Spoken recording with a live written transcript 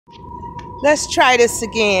Let's try this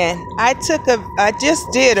again. I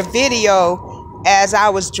just did a video as I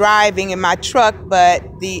was driving in my truck,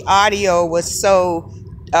 but the audio was so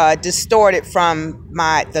distorted from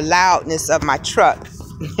the loudness of my truck.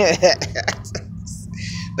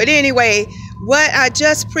 But anyway, what I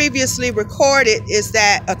just previously recorded is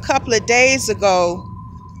that a couple of days ago,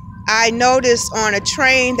 I noticed on a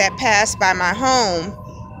train that passed by my home,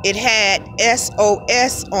 it had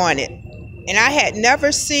SOS on it. And I had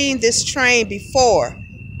never seen this train before,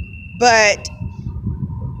 but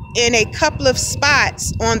in a couple of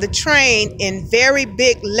spots on the train in very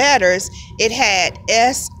big letters, it had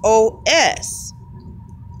SOS.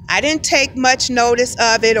 I didn't take much notice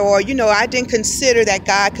of it, or, I didn't consider that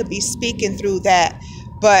God could be speaking through that,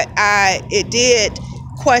 but it did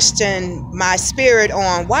question my spirit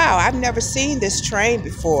on, wow, I've never seen this train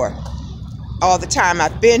before all the time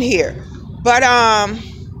I've been here. But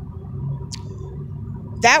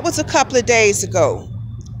that was a couple of days ago.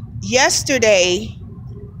 Yesterday,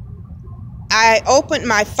 I opened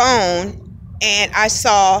my phone and I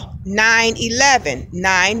saw 911,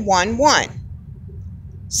 911.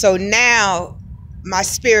 So now my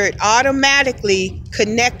spirit automatically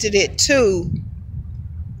connected it to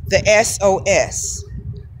the SOS.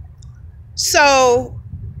 So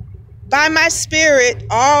by my spirit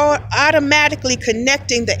all automatically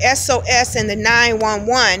connecting the SOS and the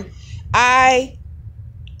 911, I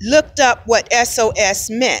looked up what SOS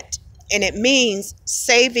meant, and it means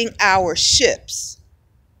saving our ships.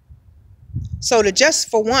 So to just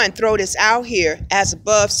for one throw this out here, as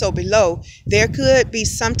above so below, there could be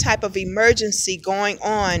some type of emergency going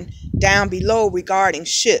on down below regarding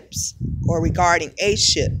ships or regarding a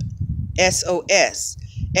ship. SOS.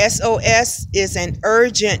 SOS is an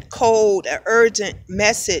urgent code, an urgent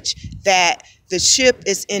message that the ship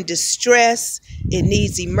is in distress, it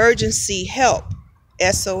needs emergency help.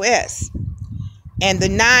 SOS. And the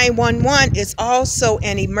 911 is also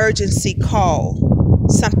an emergency call,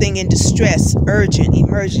 something in distress, urgent,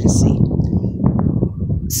 emergency.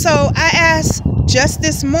 So I asked just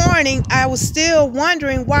this morning, I was still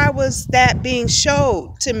wondering why was that being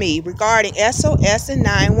showed to me regarding SOS and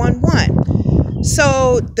 911.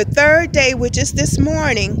 So the third day, which is this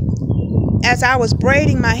morning, as I was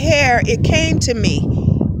braiding my hair, it came to me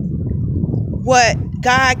what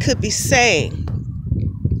God could be saying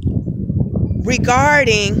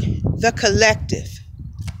regarding the collective.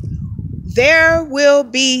 There will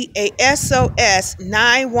be a SOS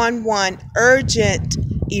 911 urgent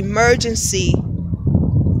emergency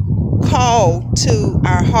call to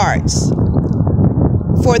our hearts.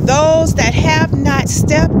 For those that have not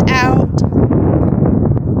stepped out,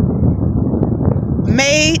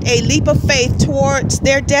 made a leap of faith towards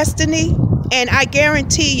their destiny, and I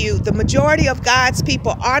guarantee you the majority of God's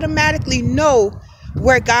people automatically know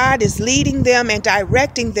where God is leading them and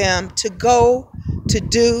directing them to go, to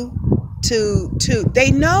do,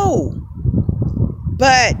 they know.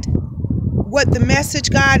 But what the message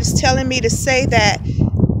God is telling me to say that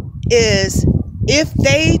is, if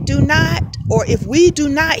they do not, or if we do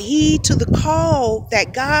not heed to the call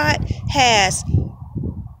that God has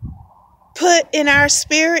put in our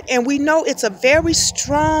spirit, and we know it's a very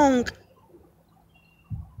strong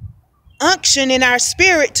unction in our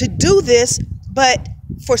spirit to do this, but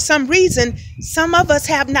for some reason, some of us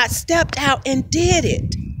have not stepped out and did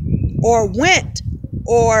it, or went,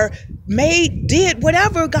 or did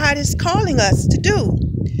whatever God is calling us to do.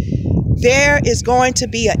 There is going to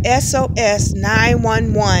be a SOS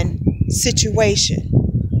 911 situation.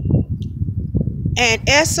 And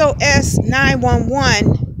SOS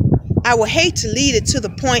 911, I would hate to lead it to the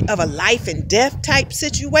point of a life and death type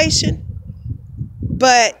situation,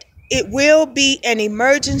 but it will be an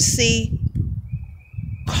emergency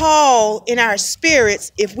call in our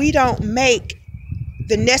spirits if we don't make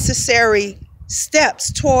the necessary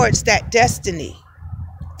steps towards that destiny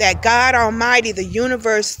that God Almighty, the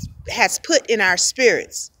universe, has put in our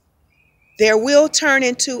spirits. There will turn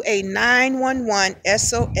into a 911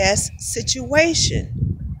 SOS situation,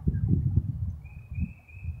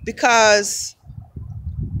 because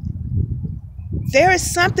there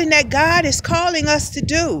is something that God is calling us to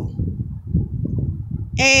do.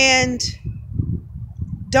 And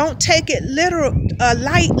don't take it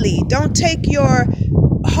lightly. Don't take your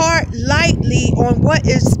heart lightly on what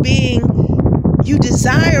is you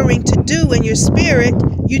desiring to do in your spirit.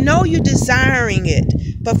 You know you're desiring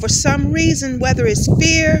it, but for some reason, whether it's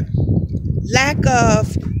fear, lack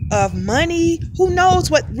of money, who knows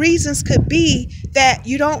what reasons could be, that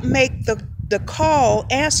you don't make the call,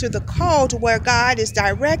 answer the call to where God is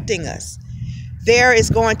directing us. There is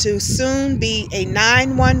going to soon be a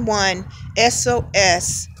 911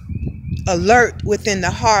 SOS alert within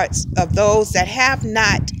the hearts of those that have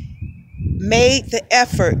not made the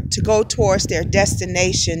effort to go towards their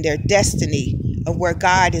destination, their destiny of where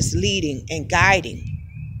God is leading and guiding.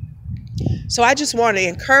 So I just want to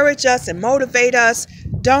encourage us and motivate us.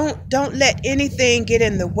 Don't let anything get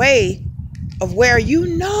in the way of where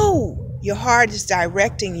you know your heart is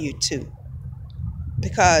directing you to.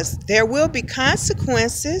 Because there will be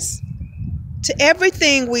consequences to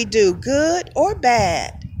everything we do, good or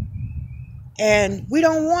bad. And we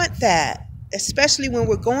don't want that, especially when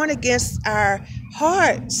we're going against our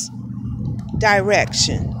heart's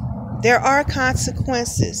direction. There are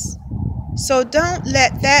consequences. So don't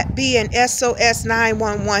let that be an SOS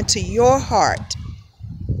 911 to your heart.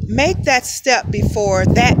 Make that step before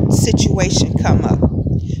that situation come up.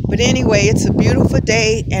 But anyway, it's a beautiful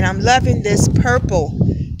day, and I'm loving this purple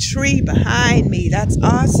tree behind me. That's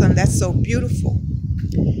awesome. That's so beautiful.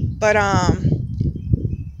 But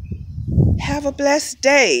have a blessed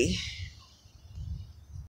day.